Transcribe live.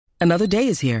Another day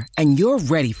is here, and you're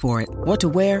ready for it. What to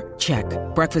wear? Check.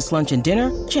 Breakfast, lunch, and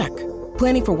dinner? Check.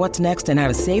 Planning for what's next and how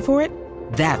to save for it?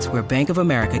 That's where Bank of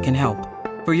America can help.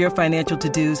 For your financial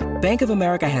to-dos, Bank of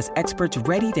America has experts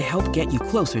ready to help get you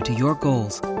closer to your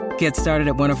goals. Get started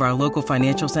at one of our local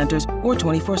financial centers or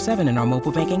 24/7 in our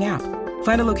mobile banking app.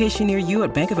 Find a location near you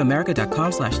at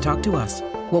bankofamerica.com/talktous.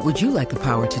 What would you like the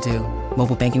power to do?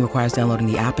 Mobile banking requires downloading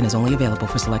the app and is only available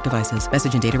for select devices.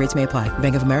 Message and data rates may apply.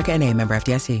 Bank of America N.A., member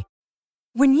FDIC.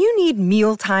 When you need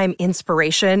mealtime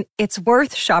inspiration, it's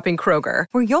worth shopping Kroger,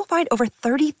 where you'll find over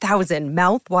 30,000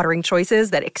 mouth-watering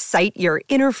choices that excite your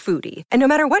inner foodie. And no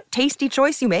matter what tasty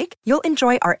choice you make, you'll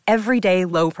enjoy our everyday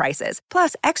low prices,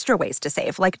 plus extra ways to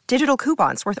save, like digital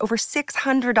coupons worth over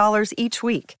 $600 each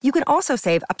week. You can also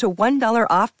save up to $1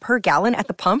 off per gallon at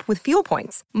the pump with fuel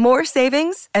points. More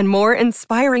savings and more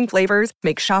inspiring flavors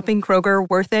make shopping Kroger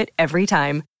worth it every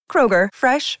time. Kroger,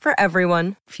 fresh for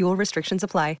everyone. Fuel restrictions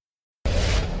apply.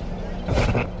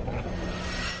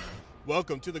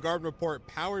 Welcome to the Garden Report,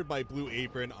 powered by Blue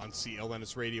Apron on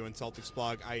CLNS Radio and Celtics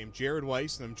Blog. I am Jared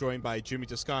Weiss, and I'm joined by Jimmy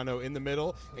Toscano in the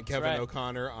middle and Kevin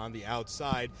O'Connor on the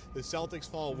outside. The Celtics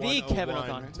fall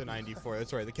 101 to 94.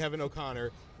 That's right, the Kevin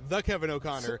O'Connor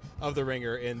of The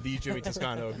Ringer and the Jimmy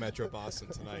Toscano of Metro Boston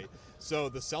tonight. So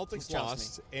the Celtics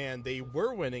lost, and they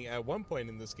were winning at one point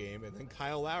in this game, and then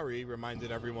Kyle Lowry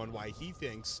reminded everyone why he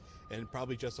thinks, and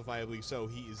probably justifiably so,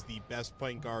 he is the best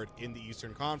point guard in the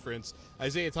Eastern Conference.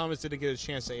 Isaiah Thomas didn't get a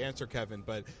chance to answer Kevin,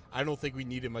 but I don't think we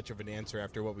needed much of an answer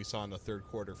after what we saw in the third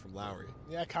quarter from Lowry.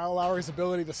 Yeah, Kyle Lowry's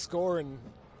ability to score in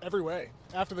every way.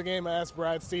 After the game, I asked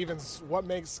Brad Stevens what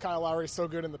makes Kyle Lowry so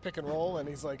good in the pick and roll, and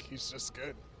he's like, he's just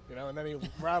good. You know, and then he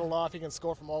rattled off. He can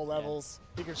score from all levels.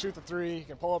 He can shoot the three. He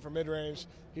can pull up from mid-range.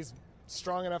 He's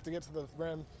strong enough to get to the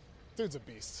rim. Dude's a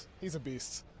beast. He's a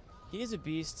beast. He is a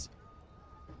beast.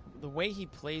 The way he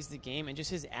plays the game and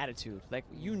just his attitude. Like,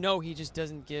 you know, he just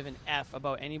doesn't give an F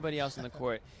about anybody else on the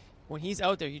court. When he's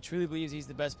out there, he truly believes he's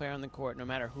the best player on the court, no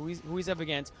matter who he's up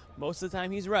against. Most of the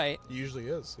time, he's right. He usually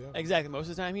is, yeah. Exactly. Most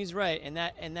of the time, he's right, and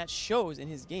that shows in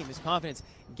his game, his confidence,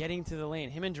 getting to the lane.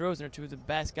 Him and DeRozan are two of the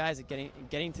best guys at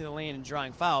getting to the lane and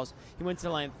drawing fouls. He went to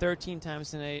the line 13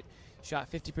 times tonight,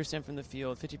 shot 50% from the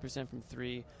field, 50% from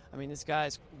three. I mean, this guy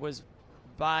was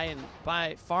by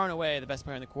far and away the best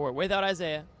player on the court without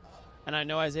Isaiah. And I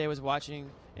know Isaiah was watching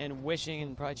and wishing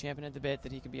and probably champing at the bit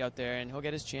that he could be out there and he'll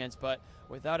get his chance. But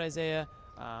without Isaiah,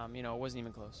 it wasn't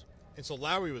even close. And so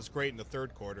Lowry was great in the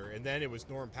third quarter, and then it was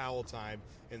Norm Powell time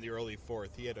in the early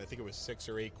fourth. He had, I think it was 6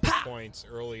 or 8 quick points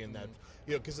early in that,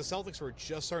 because the Celtics were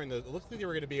just starting to, it looked like they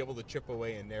were going to be able to chip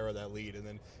away and narrow that lead. And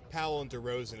then Powell and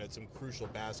DeRozan had some crucial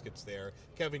baskets there.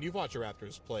 Kevin, you've watched the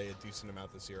Raptors play a decent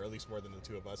amount this year, or at least more than the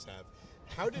two of us have.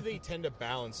 How do they tend to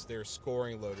balance their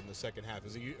scoring load in the second half?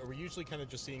 Are we usually kind of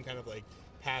just seeing kind of like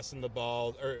passing the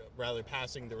ball, or rather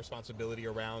passing the responsibility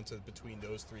around to between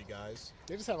those three guys?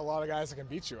 They just have a lot of guys that can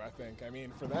beat you, I think. I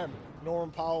mean, for them,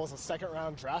 Norm Powell was a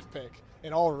second-round draft pick,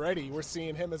 and already we're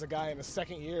seeing him as a guy in his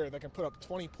second year that can put up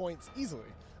 20 points easily.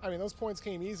 I mean, those points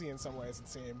came easy in some ways, it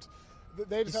seemed.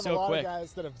 They just have a lot of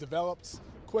guys that have developed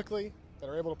quickly, that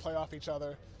are able to play off each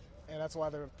other, and that's why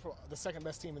they're the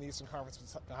second-best team in the Eastern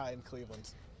Conference behind Cleveland.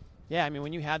 Yeah, I mean,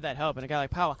 when you have that help and a guy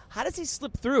like Powell, how does he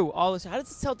slip through all this? How does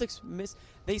the Celtics miss?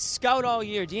 They scout all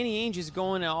year. Danny Ainge is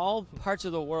going to all parts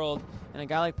of the world, and a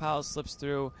guy like Powell slips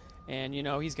through, and,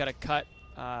 he's got to cut,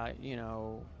 a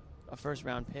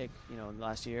first-round pick,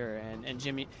 last year, and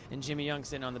Jimmy Young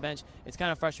sitting on the bench. It's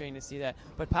kind of frustrating to see that.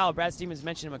 But Powell, Brad Stevens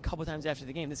mentioned him a couple times after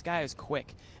the game. This guy is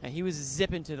quick, and he was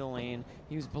zipping to the lane.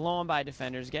 He was blowing by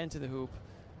defenders, getting to the hoop.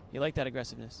 You like that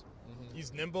aggressiveness.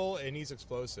 He's nimble and he's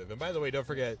explosive. And by the way, don't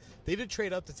forget, they did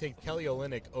trade up to take Kelly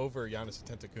Olynyk over Giannis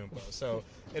Antetokounmpo. So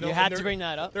you had to bring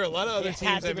that up. There are a lot of other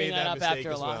teams that made that mistake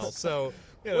as well. So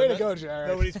way to go, Jared.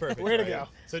 Nobody's perfect. Way to go.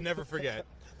 So never forget.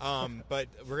 But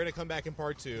we're going to come back in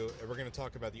part 2, and we're going to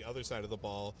talk about the other side of the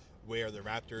ball, where the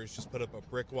Raptors just put up a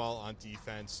brick wall on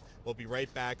defense. We'll be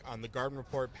right back on the Garden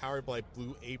Report, powered by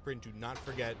Blue Apron. Do not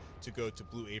forget to go to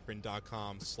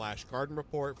blueapron.com/Garden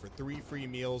Report for 3 free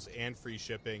meals and free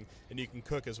shipping. And you can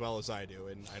cook as well as I do.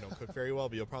 And I don't cook very well,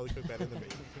 but you'll probably cook better than me.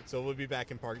 So we'll be back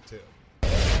in part 2.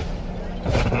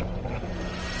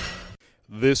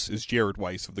 This is Jared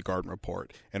Weiss of the Garden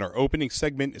Report, and our opening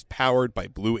segment is powered by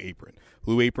Blue Apron.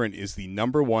 Blue Apron is the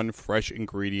 #1 fresh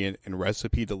ingredient and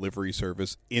recipe delivery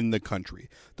service in the country.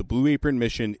 The Blue Apron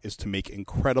mission is to make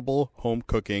incredible home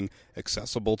cooking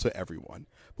accessible to everyone.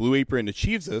 Blue Apron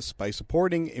achieves this by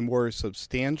supporting a more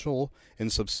substantial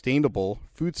and sustainable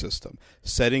food system,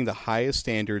 setting the highest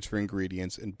standards for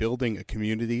ingredients and building a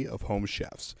community of home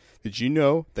chefs. Did you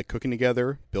know that cooking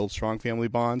together builds strong family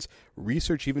bonds?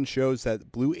 Research even shows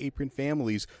that Blue Apron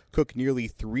families cook nearly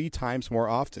 3 times more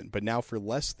often, but now for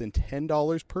less than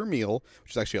 $10 per meal,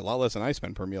 which is actually a lot less than I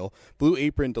spend per meal, Blue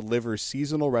Apron delivers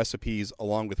seasonal recipes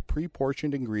along with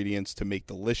pre-portioned ingredients to make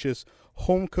delicious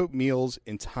home-cooked meals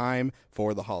in time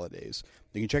for the holidays.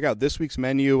 You can check out this week's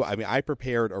menu. I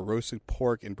prepared a roasted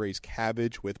pork and braised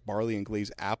cabbage with barley and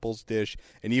glazed apples dish,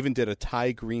 and even did a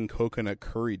Thai green coconut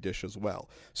curry dish as well.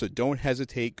 So don't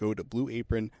hesitate. Go to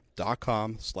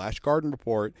blueapron.com/garden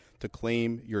report to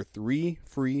claim your 3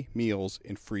 free meals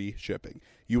and free shipping.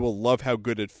 You will love how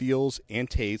good it feels and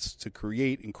tastes to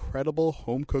create incredible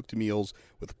home-cooked meals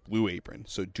with Blue Apron.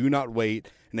 So do not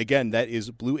wait. And again, that is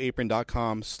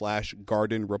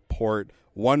blueapron.com/garden report.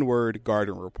 One word,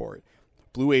 garden report.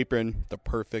 Blue Apron, the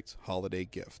perfect holiday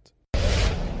gift.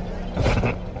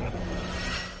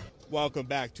 Welcome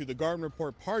back to the Garden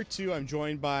Report Part 2. I'm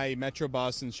joined by Metro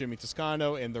Boston's Jimmy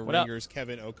Toscano and the Ringers'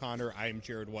 Kevin O'Connor. I am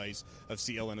Jared Weiss of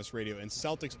CLNS Radio and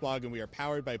Celtics Blog, and we are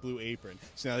powered by Blue Apron.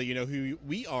 So now that you know who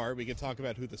we are, we can talk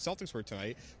about who the Celtics were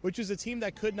tonight, which is a team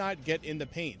that could not get in the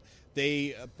paint.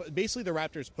 They basically, the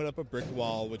Raptors put up a brick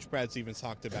wall, which Brad Stevens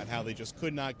talked about, how they just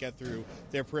could not get through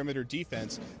their perimeter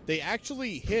defense. They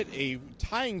actually hit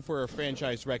tying for a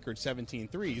franchise record 17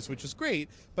 threes, which is great,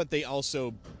 but they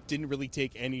also didn't really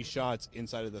take any shots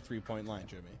inside of the three-point line,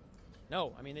 Jimmy.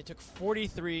 No, I mean, they took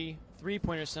 43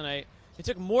 three-pointers tonight. They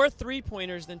took more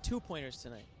three-pointers than two-pointers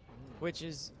tonight, which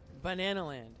is banana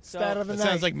land. Stat of the night.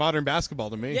 Sounds like modern basketball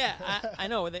to me. Yeah, I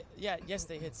know. Yes,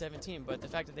 they hit 17, but the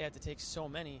fact that they had to take so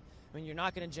many, I mean, you're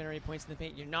not going to generate points in the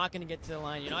paint. You're not going to get to the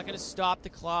line. You're not going to stop the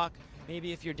clock.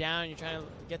 Maybe if you're down, you're trying to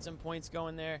get some points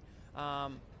going there.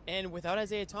 And without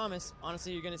Isaiah Thomas,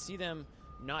 honestly, you're going to see them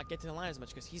not get to the line as much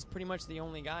because he's pretty much the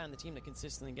only guy on the team that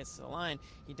consistently gets to the line.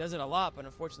 He does it a lot, but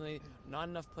unfortunately, not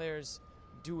enough players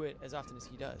do it as often as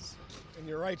he does. And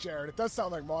you're right, Jared. It does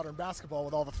sound like modern basketball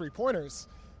with all the three-pointers.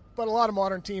 But a lot of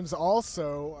modern teams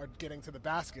also are getting to the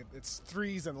basket. It's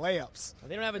threes and layups.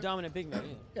 They don't have a dominant big man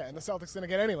either. Yeah, and the Celtics didn't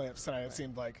get any layups tonight, it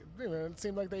seemed like. It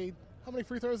seemed like how many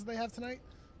free throws did they have tonight?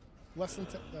 Less than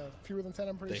 10, fewer than 10,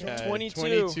 I'm pretty sure.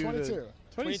 22.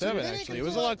 27, actually. It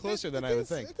was a lot closer than I would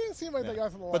think. It didn't seem like they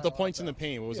got from the line. But the points in the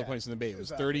paint, what was the points in the paint? It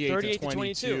was 38 to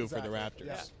 22 for the Raptors.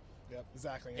 Yeah. Yep,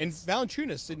 exactly. And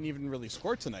Valanciunas didn't even really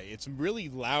score tonight. It's really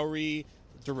Lowry,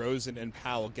 DeRozan, and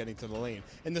Powell getting to the lane.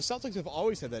 And the Celtics have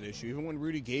always had that issue. Even when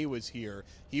Rudy Gay was here,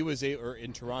 or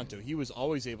in Toronto, he was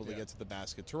always able to get to the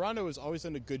basket. Toronto has always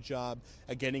done a good job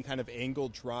at getting kind of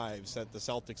angled drives that the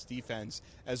Celtics defense,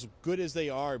 as good as they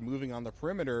are moving on the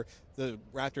perimeter, the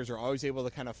Raptors are always able to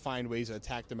kind of find ways to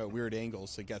attack them at weird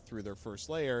angles to get through their first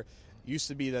layer. Used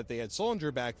to be that they had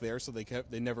Solinger back there, so they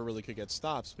never really could get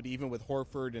stops. But even with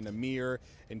Horford and Amir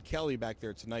and Kelly back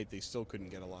there tonight, they still couldn't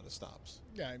get a lot of stops.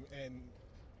 Yeah, and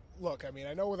look, I mean,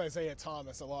 I know with Isaiah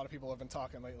Thomas, a lot of people have been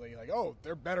talking lately, like, oh,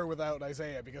 they're better without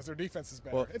Isaiah because their defense is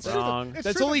better. Well, it's wrong. True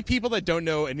That's only people that don't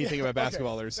know anything about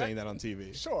basketball okay, that are saying that on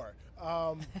TV. Sure.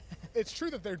 It's true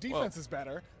that their defense is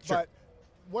better, sure. But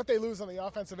what they lose on the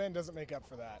offensive end doesn't make up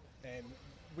for that. And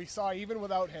we saw even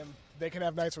without him, they can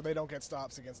have nights where they don't get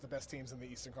stops against the best teams in the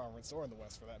Eastern Conference or in the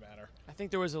West for that matter. I think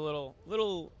there was a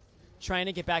little trying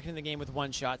to get back into the game with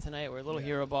one shot tonight, or a little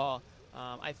hero ball.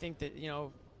 I think that,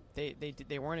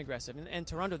 they weren't aggressive. And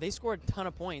Toronto, they scored a ton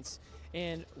of points.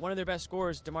 And one of their best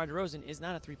scorers, DeMar DeRozan, is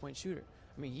not a three-point shooter.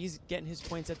 I mean, he's getting his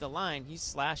points at the line. He's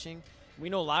slashing. We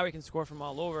know Lowry can score from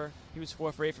all over. He was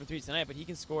 4 for 8 from 3 tonight, but he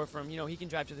can score from, he can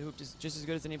drive to the hoop just as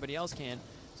good as anybody else can.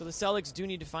 So the Celtics do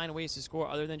need to find ways to score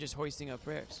other than just hoisting up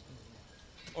prayers.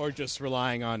 Or just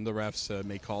relying on the refs to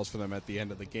make calls for them at the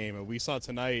end of the game. And we saw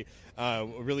tonight a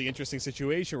really interesting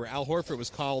situation where Al Horford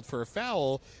was called for a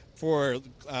foul for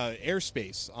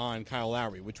airspace on Kyle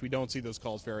Lowry, which we don't see those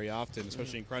calls very often,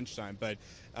 especially in crunch time. But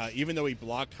even though he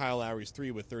blocked Kyle Lowry's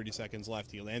three with 30 seconds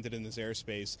left, he landed in this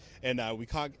airspace. And we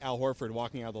caught Al Horford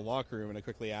walking out of the locker room, and I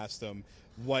quickly asked him,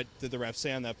 what did the ref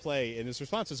say on that play? And his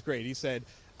response was great. He said,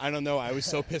 I don't know. I was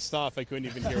so pissed off I couldn't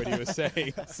even hear what he was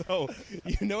saying. So,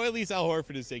 at least Al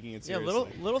Horford is taking it seriously.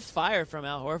 Yeah, little fire from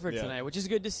Al Horford tonight, which is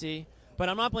good to see. But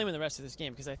I'm not blaming the rest of this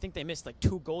game because I think they missed like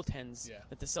 2 goaltends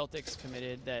that the Celtics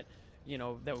committed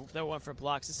that went for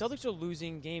blocks. The Celtics are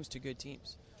losing games to good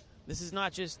teams. This is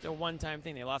not just a one-time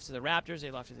thing. They lost to the Raptors. They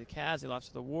lost to the Cavs. They lost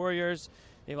to the Warriors.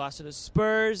 They lost to the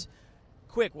Spurs.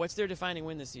 Quick, what's their defining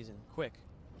win this season? Quick.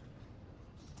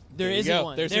 There you isn't go.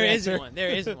 one. There's There your isn't answer. one. There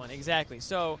isn't one. Exactly.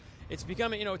 So it's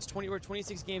becoming, we're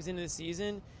 26 games into the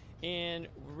season, and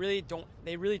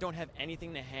they really don't have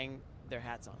anything to hang their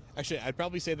hats on. Actually, I'd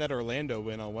probably say that Orlando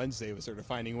win on Wednesday was their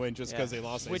defining win, just because they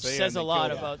lost which Isaiah says and a they lot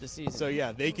killed- about the season. So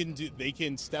yeah, they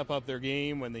can step up their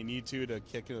game when they need to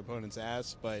kick an opponent's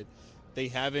ass, but they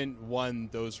haven't won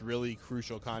those really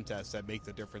crucial contests that make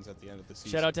the difference at the end of the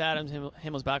season. Shout out to Adam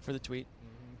Himmelsbach for the tweet.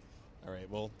 All right,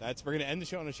 well, we're going to end the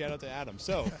show on a shout out to Adam.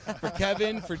 So, for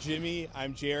Kevin, for Jimmy,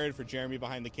 I'm Jared, for Jeremy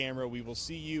behind the camera. We will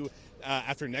see you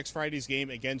after next Friday's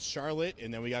game against Charlotte,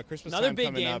 and then we got Christmas Another time big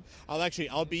coming game. up.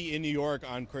 I'll be in New York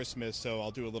on Christmas, so I'll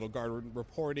do a little Garden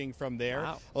reporting from there.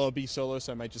 Wow. I'll be solo,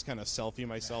 so I might just kind of selfie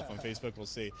myself on Facebook. We'll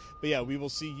see. But yeah, we will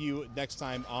see you next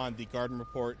time on the Garden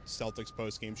Report Celtics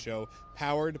postgame show,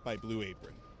 powered by Blue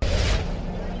Apron.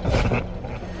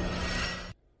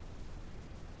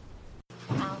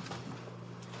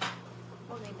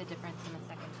 What made the difference in the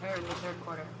third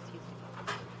quarter? Excuse me.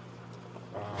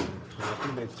 I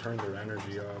think they turned their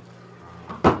energy up.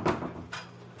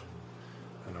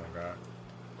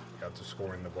 Got to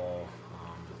scoring the ball.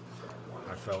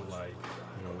 I felt like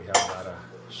we had a lot of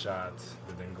shots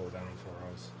that didn't go down for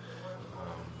us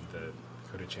that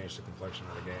could have changed the complexion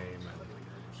of the game,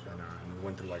 and we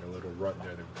went through like a little rut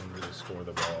there that we couldn't really score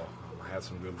the ball. I had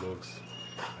some good looks.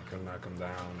 I couldn't knock them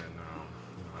down, and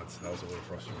that was a little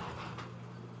frustrating.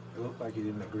 It looked like you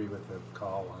didn't agree with the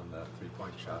call on the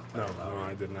three-point shot. No,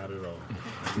 I did not at all.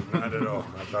 Not at all.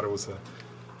 I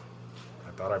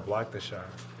thought I blocked the shot,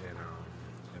 and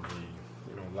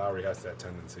Lowry has that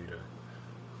tendency to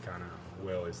kind of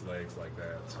wheel his legs like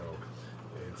that. So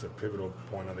it's a pivotal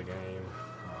point of the game.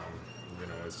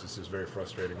 It's just very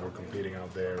frustrating. We're competing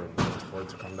out there, and just for it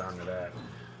to come down to that,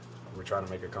 we're trying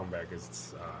to make a comeback.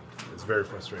 It's very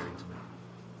frustrating to me.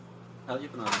 Al,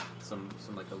 you've been on some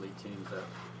like elite teams that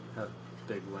have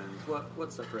big wins.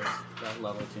 What separates that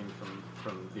level team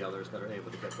from the others that are able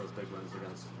to get those big wins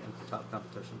against the top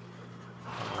competition?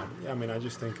 I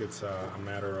just think it's a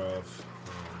matter of,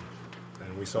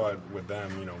 and we saw it with them.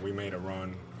 We made a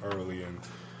run early, and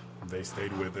they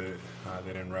stayed with it.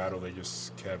 They didn't rattle. They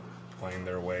just kept playing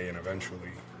their way, and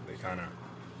eventually they kind of,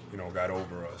 got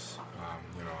over us.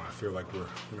 I feel like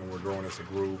we're growing as a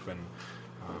group, and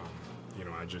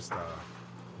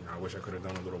I wish I could have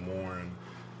done a little more. And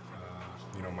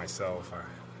myself,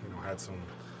 I had some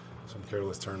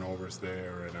careless turnovers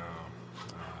there, and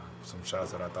some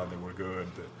shots that I thought they were good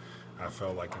that I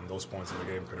felt like in those points of the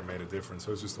game could have made a difference.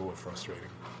 So it's just a little frustrating.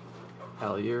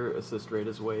 Al, your assist rate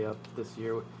is way up this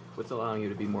year. What's allowing you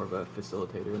to be more of a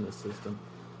facilitator in this system?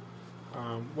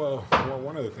 Well,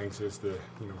 one of the things is that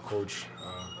coach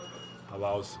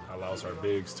allows our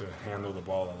bigs to handle the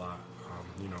ball a lot.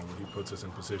 He puts us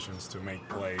in positions to make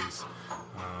plays,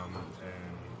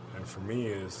 and for me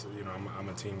is I'm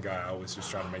a team guy. I always just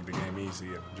try to make the game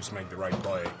easy and just make the right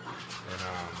play,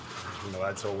 and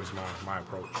that's always my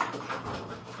approach.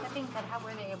 That being said, how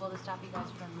were they able to stop you guys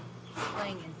from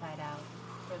playing inside out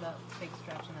for the big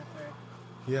stretch in the third?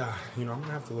 Yeah, I'm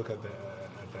gonna have to look at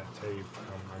that tape.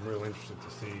 I'm real interested to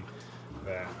see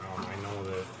that. I know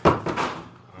that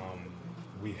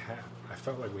I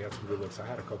felt like we had some good looks. I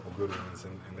had a couple good ones,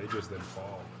 and they just didn't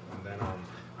fall. And then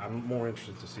I'm more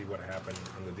interested to see what happened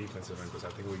on the defensive end, because I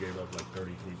think we gave up like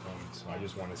 33 points. So I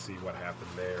just want to see what happened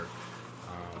there.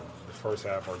 The first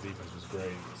half, our defense was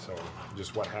great. So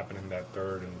just what happened in that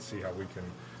third, and see how we can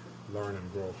learn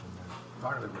and grow from there.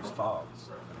 Part of it was fouls.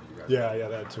 Yeah,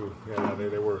 that too. Yeah,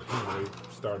 they were. They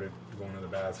started going to the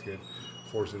basket,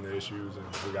 forcing the issues, and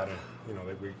we got to.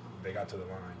 They got to the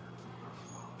line.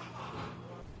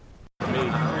 Me,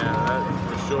 yeah,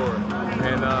 for sure.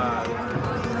 And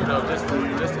just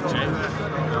to change it.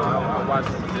 I watch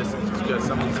from a distance just because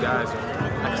some of these guys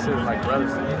I consider like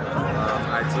brothers.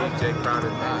 IT, Jake Crowder,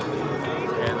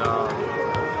 and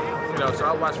so I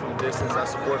watch from a distance. I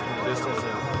support from a distance,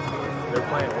 and they're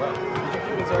playing well.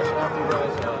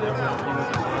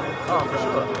 Oh, for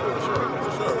sure.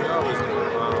 We always do.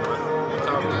 We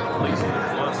talk at least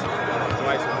once,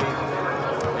 twice a week,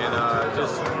 and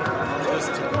just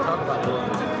to talk about it.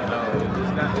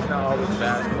 It's not always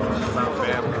basketball. It's about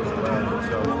family as well.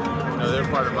 So, they're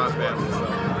part of my family. So,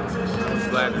 I'm just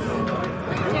glad to know.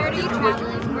 Jared, are you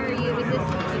traveling? Where are you? Is this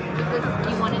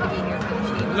you wanted to be here for the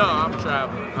Chiefs? No, I'm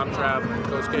traveling.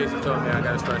 Coach Casey told me I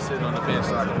got to start sitting on the bench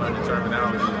so I can learn the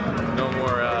terminology. No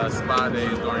more spa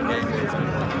days during game days.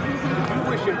 You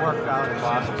wish it worked out in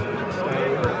Boston and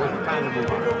stay, or what kind of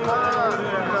movie?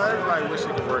 Everybody wish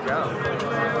it could work out. I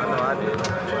know I did.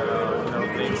 But,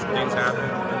 things happen.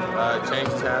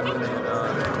 Changes happen.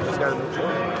 And just got to move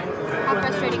forward. How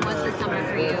frustrating was this summer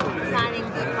for you, signing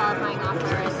the qualifying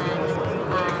offer and then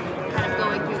kind of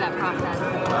going through that process?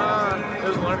 It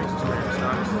was a learning experience,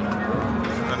 honestly.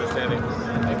 Just understanding.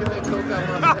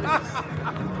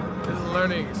 It's a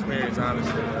learning experience,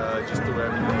 honestly, just through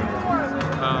everything.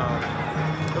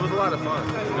 It was a lot of fun,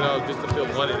 just to feel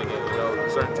wanted again.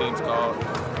 Certain teams called,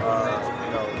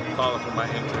 calling for my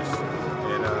interest,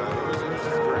 and it was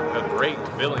a great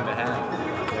feeling to have,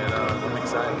 and I'm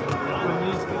excited.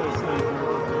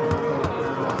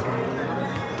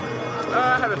 I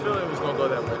had a feeling it was going to go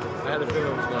that way.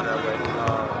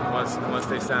 Once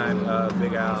they signed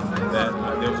Big Al, that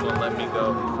they was going to let me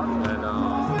go, and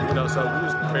so we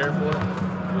was prepared for it.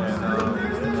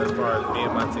 And as far as me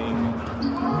and my team,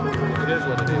 it is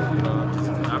what it is.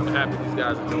 I'm happy these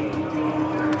guys are doing it.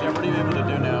 Jeff, what are you able to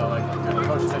do now? Like the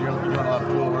coach said, you're doing a lot of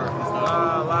pool work and stuff.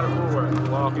 A lot of pool work,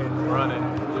 walking, running,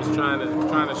 just trying to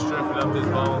strengthen up this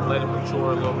bone, let it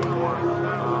mature a little bit more.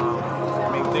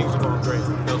 Things are going great.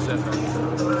 No setbacks.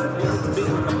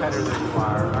 Being the competitor that you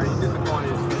are you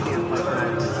disappointed you can't play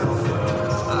tonight?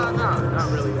 No, not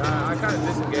really. I kind of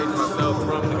disengaged myself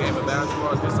from the game of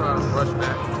basketball just so I don't rush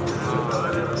back.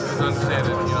 Just understand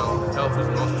that, health is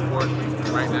the most important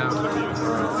right now.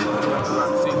 Throughout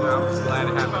the season, I'm just glad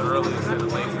it happened early instead of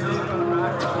late.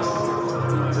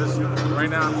 Right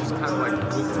now, I'm just kind of like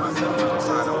losing myself just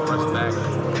so I don't rush back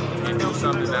and do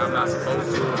something that I'm not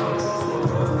supposed to.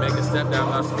 Make a step that I'm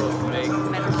not supposed to make.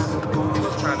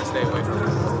 Just trying to stay away from it.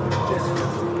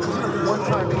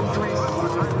 One-time injury, it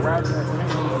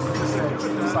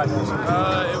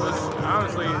was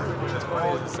honestly as funny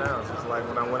as it sounds. It's like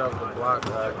when I went up the block,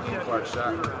 Ian Clark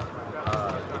shot.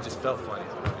 It just felt funny.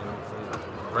 From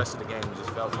the rest of the game, it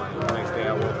just felt funny. The next day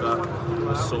I woke up,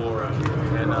 was sore,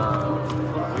 and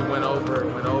we went over.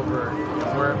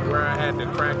 Where I had the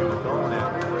crack in the bone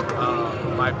at,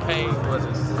 my pain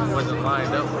wasn't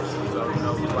lined up with it. So, it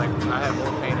was like I had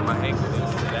more pain in my ankle than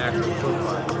the actual foot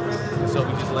part. So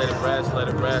we just let it rest,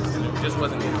 and it just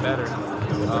wasn't getting better.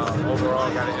 Overall,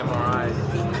 got an MRI,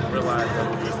 realized that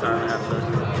it was time to have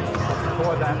surgery.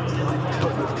 Before that,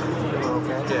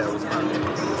 okay? Yeah, it was fine.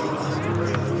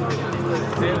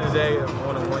 At the end of the day, I'm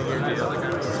on a one-year deal.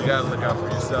 So you gotta look out for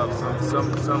yourself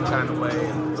some kind of way.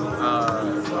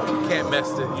 You can't mess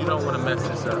it. You don't want to mess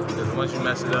this up because once you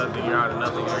mess it up, then you're out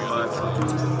another 3 months.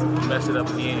 You mess it up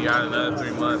again, you're out another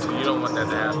 3 months. And you don't want that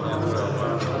to happen. So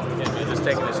you're just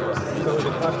taking this slow. So is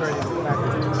it frustrating the fact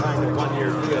that you signed a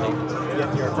 1-year deal,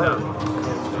 yet you're hurt?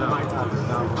 No,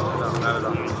 not at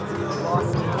all.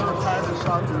 Times the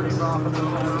shot threes off and then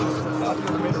times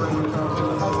the mid-range.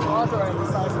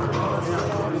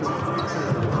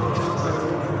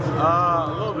 A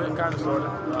little bit, kind of, sort of.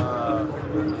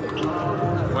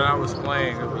 When I was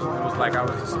playing, it was like I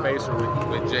was a spacer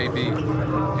with JV,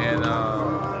 and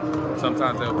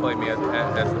sometimes they'll play me as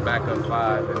the backup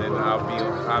 5, and then I'll be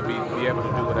able to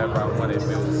do whatever I wanted. If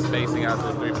it was spacing out to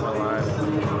the 3-point line,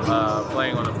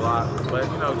 playing on the block, but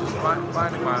just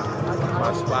finding my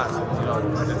spots.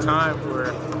 At the time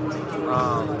where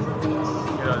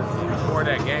before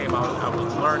that game, I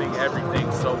was learning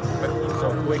everything so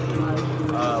quickly.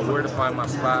 Where to find my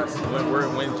spots, when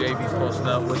JV's posting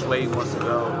up, which way he wants to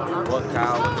go, what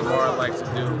Kyle and DeMar likes to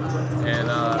do, and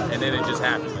then it just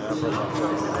happened. Man. I broke my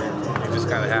foot. It just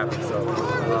kind of happened. So,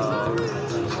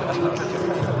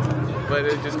 but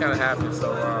it just kind of happened.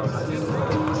 So,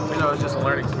 it's just a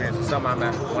learning experience. It's something I'm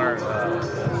going to have to learn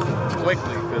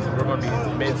quickly because we're going to be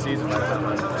mid-season by the time I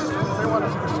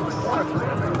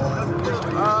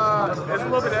it's a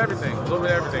little bit of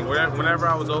everything. Whenever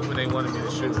I was open, they wanted me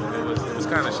to shoot. It was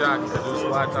kind of shocking because there was a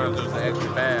lot of times there was an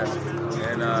extra pass,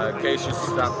 and Case used to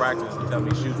stop practice and tell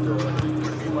me shoot the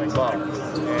ball,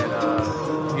 and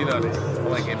they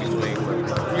blink in between.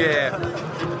 Yeah,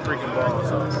 shoot the freaking ball.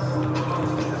 So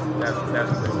that's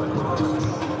pretty much it.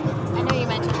 I know you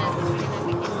mentioned this during the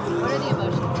weekend. What are the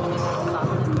emotions coming out of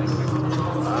Boston?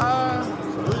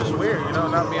 It was just weird,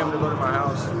 not being able to go to my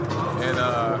house. And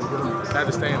had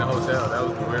to stay in the hotel. That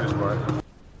was the weirdest part.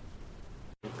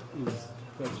 Is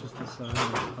that just a sign of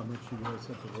how much you guys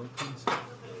have to work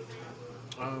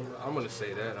on? I'm going to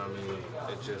say that. I mean,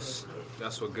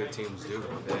 that's what good teams do.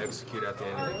 They execute at the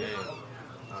end of the game.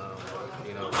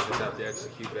 We just have to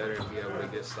execute better and be able to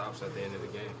get stops at the end of the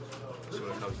game. That's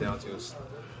what it comes down to, is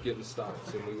getting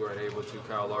stops. And we weren't able to.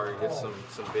 Kyle Lowry hit some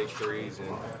big threes,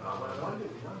 and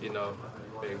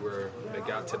they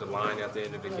got to the line at the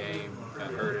end of the game.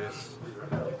 That hurt us.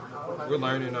 We're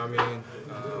learning.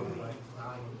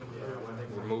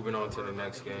 We're moving on to the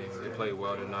next game. They played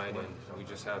well tonight, and we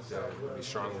just have to be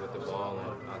stronger with the ball.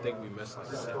 And I think we missed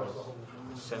like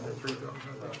seven free throws.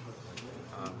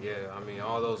 Yeah, I mean,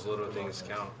 all those little things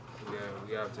count. Yeah,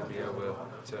 we have to be able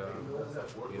to,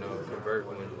 convert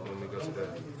when we go to the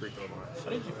free throw line. How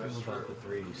did you feel about the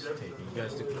threes taken? You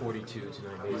guys took 42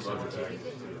 tonight, made 17.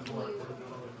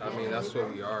 I mean, that's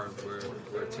what we are.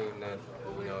 We're a team that,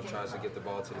 tries to get the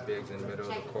ball to the bigs in the middle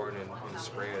of the court and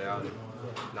spray it out and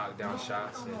knock down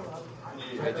shots.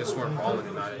 And they just weren't falling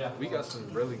tonight. We got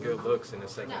some really good looks in the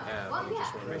second half. We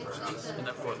just weren't making shots. In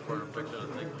that fourth quarter,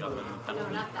 particularly, they got them in the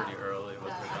penalty pretty early.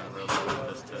 Was there kind of real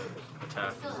willingness to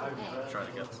attack and try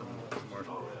to get some more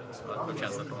quick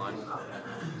chance at the line?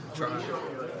 Try. I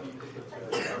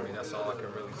mean, that's all I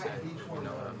can really say. You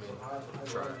know what I mean?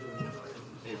 Try.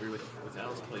 Avery, with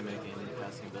Al's playmaking and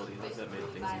passing ability, how does that make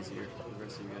things easier for the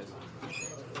rest of you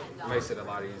guys? It makes it a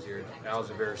lot easier. Al's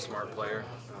a very smart player.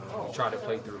 We try to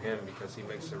play through him because he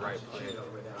makes the right play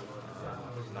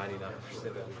 99%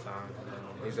 of the time.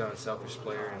 He's an unselfish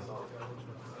player, and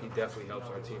he definitely helps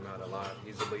our team out a lot.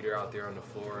 He's a leader out there on the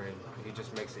floor, and he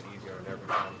just makes it easier on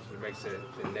everybody. He makes it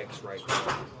the next right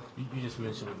play. You just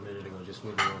mentioned a minute ago, just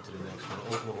moving on to the next one.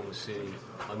 Oklahoma City,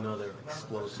 another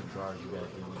explosive guard you got.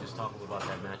 Can you just talk about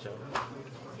that matchup?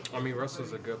 I mean,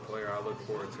 Russell's a good player. I look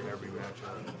forward to every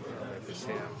matchup. If it's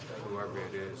him, whoever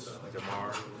it is,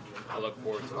 DeMar, I look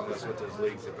forward to him. That's what this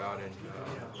league's about, and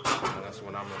that's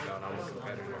what I'm about. I'm a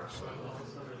competitor. So.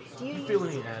 Do you feel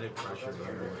any added pressure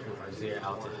here with Isaiah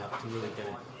out to have to really kind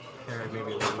of carry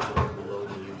maybe a little bit more below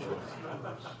than usual?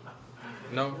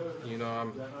 No,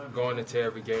 I'm going into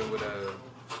every game with a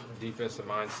defensive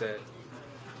mindset,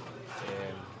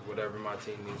 and whatever my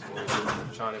team needs to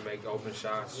do, trying to make open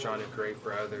shots, trying to create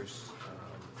for others.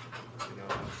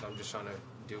 So I'm just trying to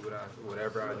do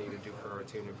whatever I need to do for our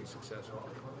team to be successful.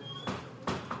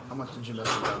 How much did you miss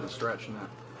down the stretch in that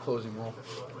closing role?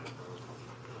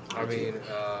 I mean,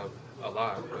 a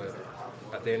lot, but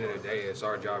at the end of the day, it's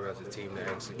our job as a team to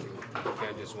execute. You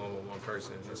can't just win with one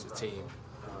person. It's a team.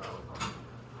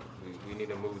 We need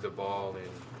to move the ball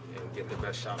and get the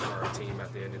best shot for our team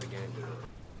at the end of the game.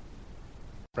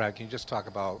 Brad, can you just talk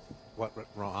about what went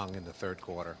wrong in the third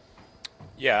quarter?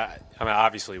 Yeah, I mean,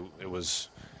 obviously it was,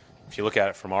 if you look at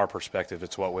it from our perspective,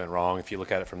 it's what went wrong. If you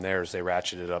look at it from theirs, they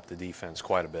ratcheted up the defense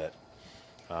quite a bit.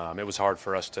 It was hard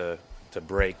for us to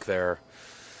break their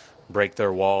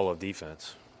wall of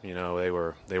defense. They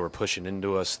were pushing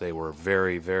into us. They were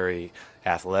very, very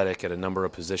athletic at a number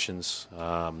of positions,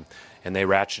 and they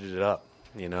ratcheted it up.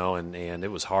 And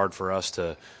it was hard for us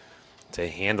to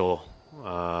handle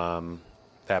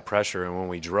that pressure. And when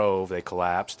we drove, they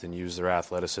collapsed and used their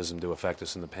athleticism to affect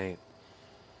us in the paint.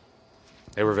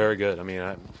 They were very good. I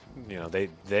mean,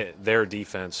 their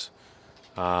defense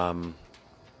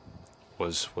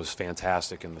was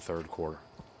fantastic in the third quarter.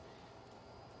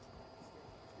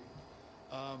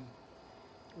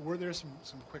 Were there some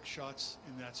quick shots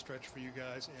in that stretch for you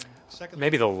guys? And secondly,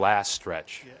 maybe the last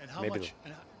stretch. Yeah, and how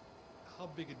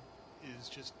big is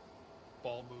just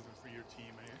ball movement for your team?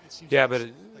 I mean, it seems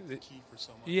like the key for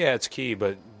someone. Yeah, it's key,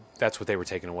 but that's what they were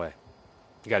taking away.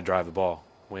 You got to drive the ball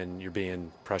when you're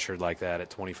being pressured like that at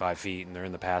 25 feet and they're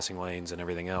in the passing lanes and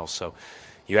everything else. So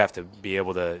you have to be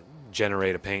able to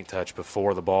generate a paint touch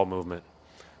before the ball movement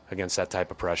against that type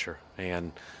of pressure.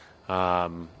 And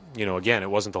again, it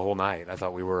wasn't the whole night. I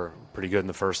thought we were pretty good in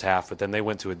the first half, but then they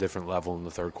went to a different level in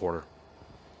the third quarter.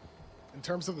 In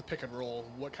terms of the pick and roll,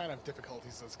 what kind of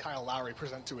difficulties does Kyle Lowry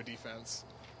present to a defense?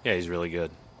 Yeah, he's really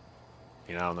good.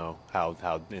 I don't know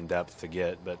how in-depth to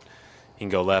get, but he can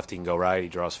go left, he can go right, he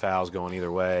draws fouls going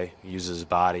either way, he uses his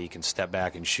body, he can step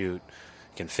back and shoot,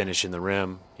 he can finish in the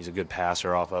rim, he's a good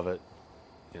passer off of it.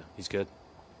 Yeah, he's good.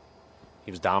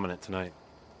 He was dominant tonight.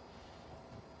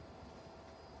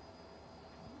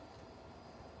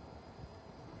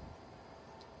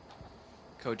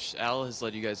 Coach, Al has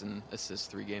led you guys in assists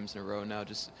 3 games in a row now.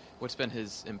 Just what's been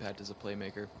his impact as a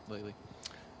playmaker lately?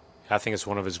 I think it's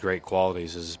one of his great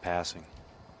qualities is his passing.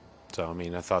 So, I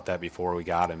mean, I thought that before we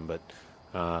got him, but,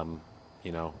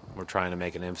 we're trying to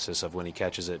make an emphasis of when he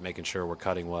catches it, making sure we're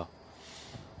cutting well.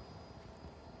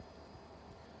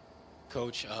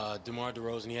 Coach, DeMar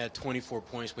DeRozan, he had 24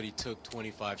 points, but he took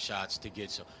 25 shots to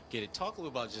get it. Talk a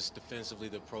little about just defensively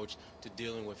the approach to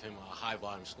dealing with him, a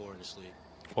high-volume scorer in this league.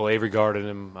 Well, Avery guarded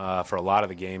him for a lot of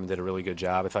the game and did a really good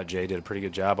job. I thought Jay did a pretty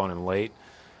good job on him late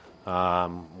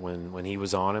when he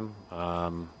was on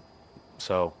him.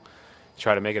 So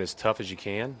try to make it as tough as you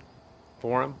can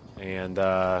for him and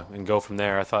go from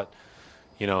there. I thought,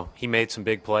 he made some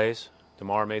big plays.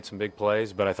 DeMar made some big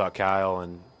plays, but I thought Kyle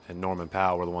and Norman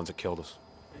Powell were the ones that killed us.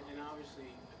 And obviously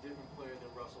a different player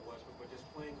than Russell Westbrook, but just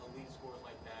playing elite scores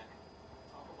like that,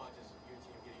 talk about just your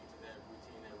team getting into that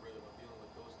routine, that rhythm of dealing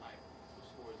with those type of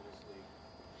scores in this league.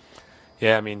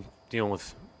 Yeah, I mean, dealing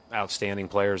with outstanding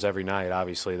players every night.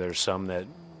 Obviously, there's some that,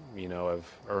 have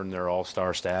earned their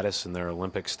all-star status and their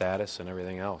Olympic status and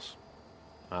everything else.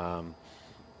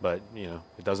 But,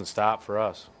 it doesn't stop for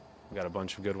us. We've got a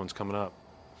bunch of good ones coming up.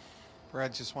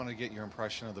 Brad, just want to get your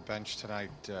impression of the bench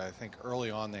tonight. I think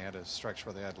early on they had a stretch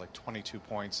where they had like 22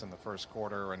 points in the first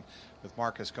quarter, and with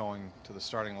Marcus going to the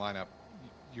starting lineup,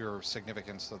 your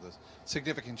significance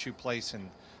you place in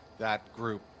that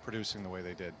group producing the way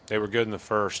they did. They were good in the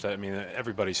first. I mean,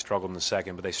 everybody struggled in the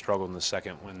second, but they struggled in the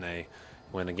second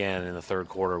when again in the third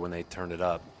quarter when they turned it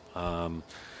up. And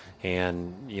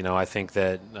I think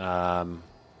that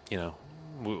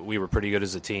we were pretty good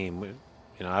as a team.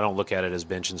 I don't look at it as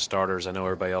bench and starters. I know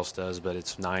everybody else does, but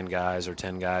it's 9 guys or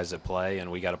 10 guys that play, and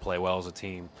we got to play well as a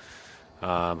team,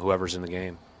 whoever's in the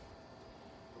game.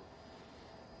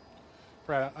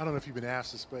 Brad, I don't know if you've been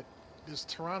asked this, but does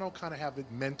Toronto kind of have a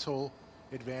mental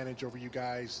advantage over you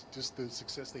guys, just the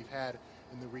success they've had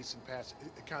in the recent past?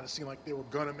 It kind of seemed like they were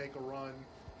going to make a run,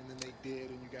 and then they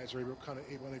did, and you guys were kind of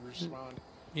able to respond.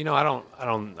 I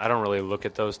don't really look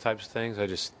at those types of things. I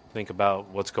just think about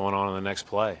what's going on in the next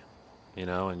play.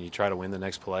 And you try to win the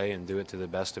next play and do it to the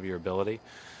best of your ability.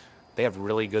 They have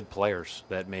really good players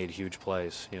that made huge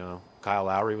plays. Kyle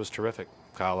Lowry was terrific.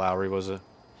 Kyle Lowry was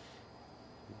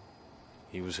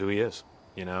who he is,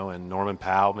 and Norman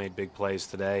Powell made big plays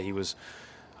today. He was,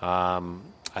 I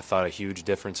thought, a huge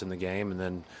difference in the game. And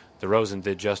then DeRozan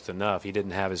did just enough. He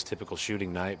didn't have his typical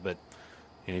shooting night, but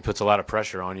he puts a lot of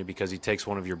pressure on you because he takes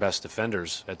one of your best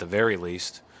defenders, at the very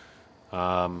least,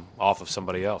 off of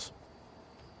somebody else.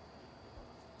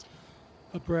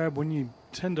 Brad, when you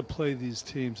tend to play these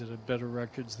teams that have better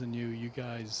records than you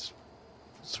guys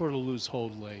sort of lose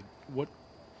hold late. What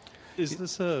is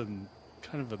this a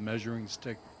kind of a measuring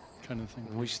stick kind of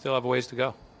thing? We still have a ways to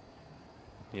go.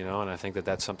 And I think that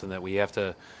that's something that we have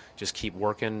to just keep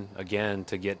working again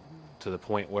to get to the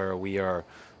point where we are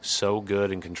so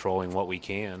good in controlling what we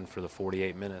can for the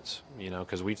 48 minutes,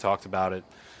 because we've talked about it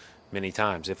many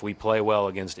times. If we play well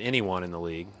against anyone in the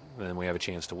league, then we have a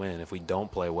chance to win. If we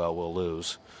don't play well, we'll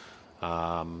lose.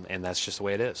 And that's just the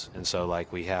way it is. And so,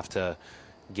 we have to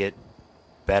get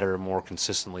better more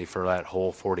consistently for that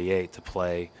whole 48 to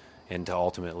play and to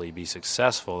ultimately be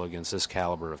successful against this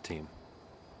caliber of team.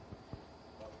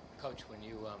 Coach, when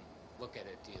you look at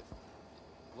it, do you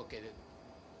look at it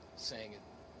saying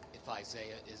if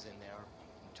Isaiah is in there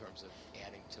in terms of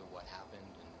adding to what happened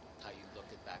and how you look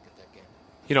back at that game?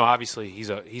 Obviously he's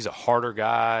a harder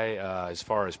guy as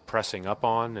far as pressing up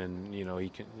on, and he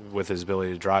can with his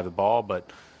ability to drive the ball.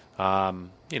 But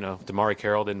DeMarre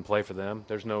Carroll didn't play for them.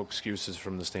 There's no excuses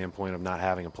from the standpoint of not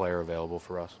having a player available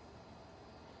for us.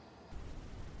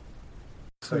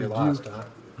 So you lost, huh?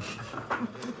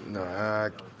 No,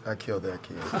 I killed that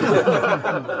kid.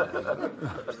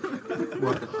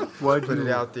 Why'd Put you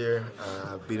it out there.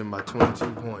 Beat him by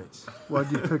 22 points.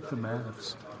 Why'd you pick the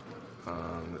Mavs?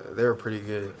 They're a pretty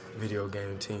good video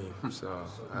game team. So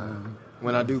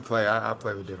when I do play, I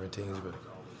play with different teams, but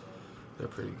they're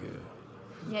pretty good.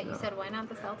 Yeah, you said why not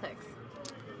the Celtics?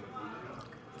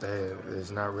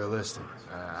 It's not realistic.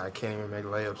 I can't even make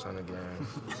layups on the game.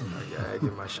 I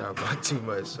get my shot blocked too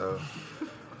much, so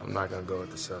I'm not going to go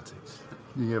with the Celtics.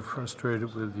 You get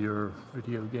frustrated with your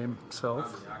video game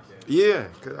self? Yeah,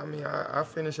 because, I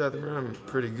finish at the rim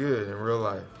pretty good in real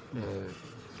life. And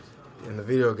in the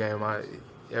video game,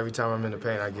 every time I'm in the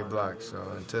paint, I get blocked. So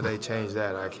until they change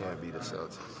that, I can't beat the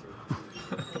Celtics.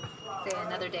 Say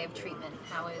another day of treatment.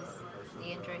 How is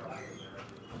the injury?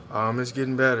 It's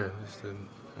getting better. It's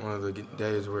one of the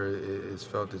days where it's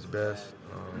felt its best.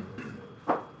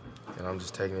 And I'm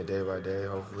just taking it day by day.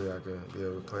 Hopefully I can be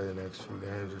able to play the next few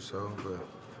games or so, but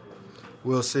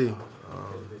we'll see.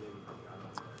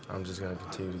 I'm just going to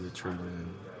continue to get treatment,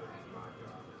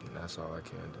 and that's all I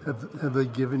can do. Have they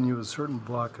given you a certain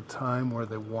block of time where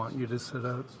they want you to sit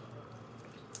out?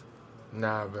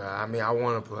 Nah, but I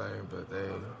want to play, but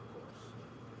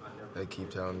they keep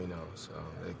telling me no. So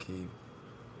they keep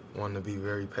wanting to be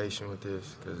very patient with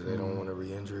this because they don't want to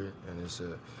re-injure it, and it's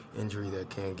an injury that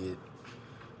can get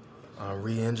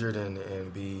re-injured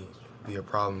and be a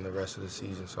problem the rest of the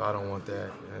season. So I don't want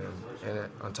that. And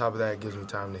on top of that, it gives me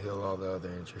time to heal all the other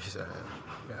injuries I have.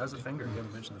 Yeah, how's the finger? You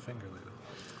haven't mentioned the finger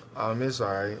lately. It's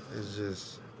all right. It's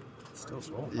just... It's still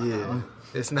swollen. Yeah.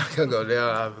 It's not going to go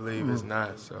down. I believe it's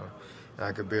not. So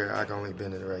I can only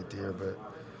bend it right there. But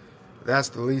that's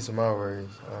the least of my worries.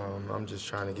 I'm just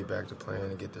trying to get back to playing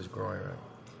and get this growing right.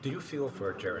 Do you feel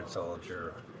for Jared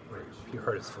Sullinger? He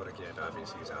hurt his foot again.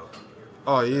 Obviously, he's out.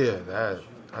 Oh, yeah.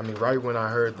 Right when I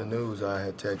heard the news, I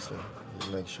had texted him to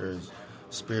make sure his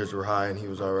spirits were high and he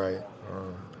was all right.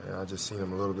 And I just seen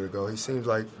him a little bit ago. He seems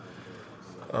like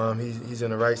he's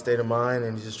in the right state of mind,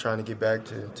 and he's just trying to get back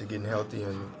to getting healthy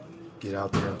and get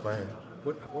out there and playing.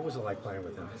 What was it like playing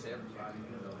with him?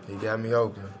 He got me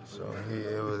open, so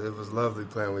it was lovely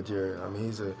playing with Jerry. I mean,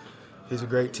 he's a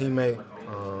great teammate.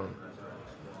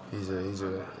 He's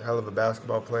a hell of a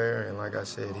basketball player, and like I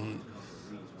said,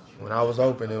 when I was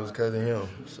open, it was because of him.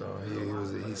 So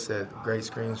he set great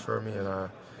screens for me, and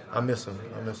I miss him.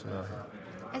 I miss him out here.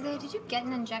 Isaiah, did you get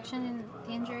an injection in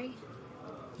the injury?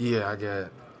 Yeah, I got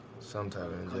some type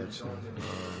of injection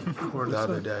the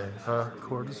other day. Huh?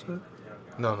 Cortisone?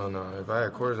 No. If I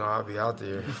had cortisone, I'd be out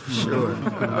there for sure.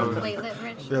 Platelet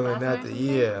rich? Feeling that,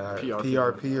 PRP?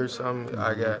 PRP or something.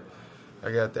 I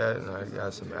got that, and I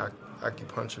got some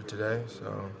acupuncture today.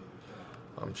 So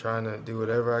I'm trying to do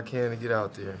whatever I can to get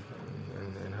out there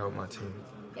and help my team.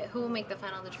 Yeah, who will make the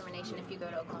final determination if you go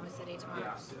to Oklahoma City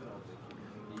tomorrow?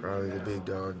 Probably the big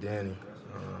dog, Danny.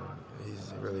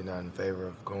 He's really not in favor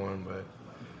of going, but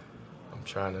I'm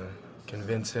trying to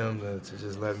convince him to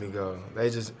just let me go.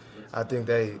 I think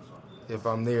if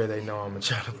I'm there, they know I'm gonna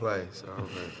try to play. So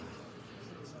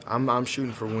I'm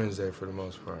shooting for Wednesday for the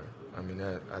most part. I mean,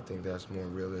 I think that's more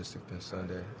realistic than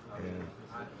Sunday, and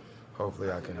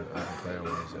hopefully I can play on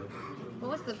Wednesday.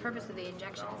 What was the purpose of the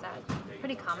injection? Is that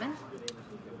pretty common?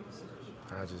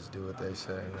 I just do what they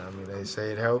say. I mean, they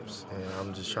say it helps, and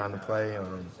I'm just trying to play.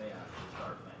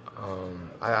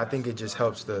 I think it just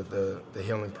helps the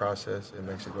healing process. It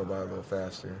makes it go by a little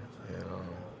faster. And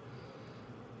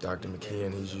Dr.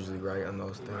 McKeon, he's usually right on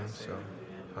those things, so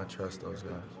I trust those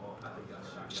guys.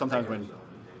 Sometimes when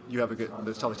the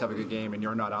Celtics have a good game and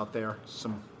you're not out there,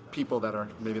 some people that are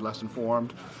maybe less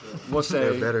informed will say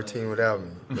they're a better team without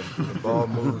me. The ball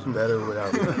moves better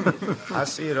without me. I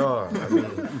see it all. I mean,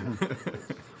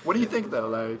 what do you think though?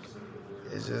 Like,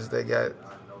 it's just they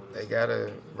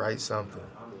gotta write something.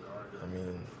 I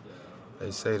mean,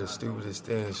 they say the stupidest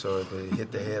things so they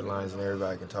hit the headlines and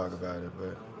everybody can talk about it,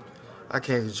 but I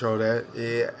can't control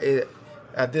that.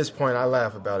 At this point, I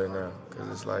laugh about it now because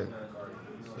it's like,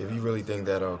 if you really think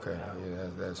that, okay, yeah,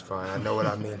 that's fine. I know what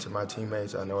I mean to my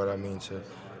teammates. I know what I mean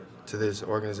to this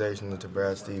organization and to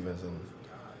Brad Stevens,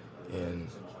 and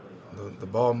the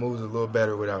ball moves a little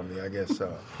better without me, I guess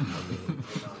so. I mean,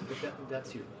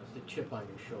 That's the chip on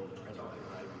your shoulder, right?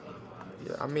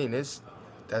 Yeah, I mean, that's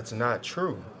not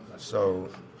true. So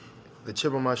the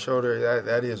chip on my shoulder,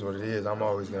 that is what it is. I'm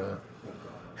always going to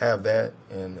have that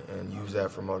and use that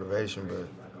for motivation, but,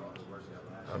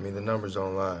 I mean, the numbers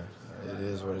don't lie. It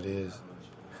is what it is.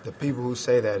 The people who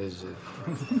say that is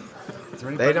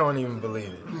just, they don't even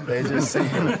believe it. They just saying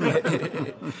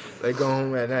it. They go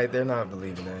home at night, they're not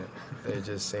believing that. They're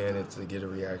just saying it to get a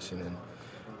reaction, and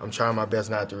I'm trying my best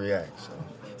not to react. So.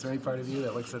 Is there any part of you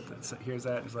that looks at hears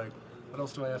that and is like, what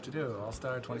else do I have to do?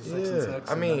 All-Star 26-6?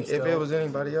 I mean, if it was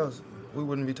anybody else, we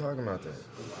wouldn't be talking about that.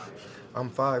 I'm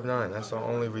 5'9". That's the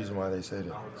only reason why they say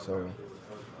that. So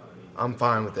I'm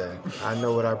fine with that. I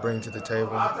know what I bring to the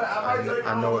table.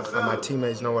 I know my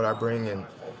teammates know what I bring, and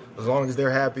as long as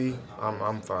they're happy,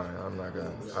 I'm fine.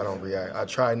 I don't react. I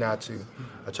try not to.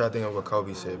 I try to think of what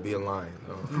Kobe said: be a lion.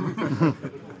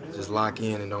 Just lock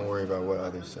in and don't worry about what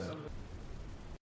others say.